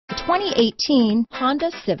2018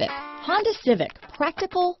 Honda Civic. Honda Civic,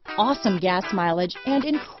 practical, awesome gas mileage, and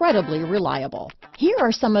incredibly reliable. Here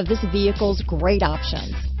are some of this vehicle's great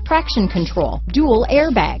options: traction control, dual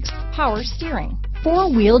airbags, power steering,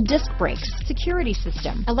 four-wheel disc brakes, security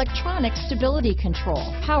system, electronic stability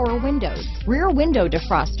control, power windows, rear window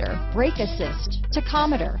defroster, brake assist,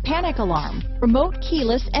 tachometer, panic alarm, remote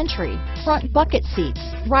keyless entry, front bucket seats,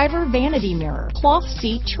 driver vanity mirror, cloth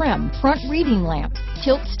seat trim, front reading lamps,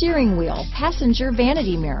 tilt steering wheel, passenger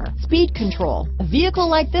vanity mirror, speed control. A vehicle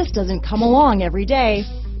like this doesn't come along every day.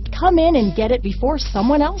 Come in and get it before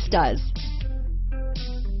someone else does.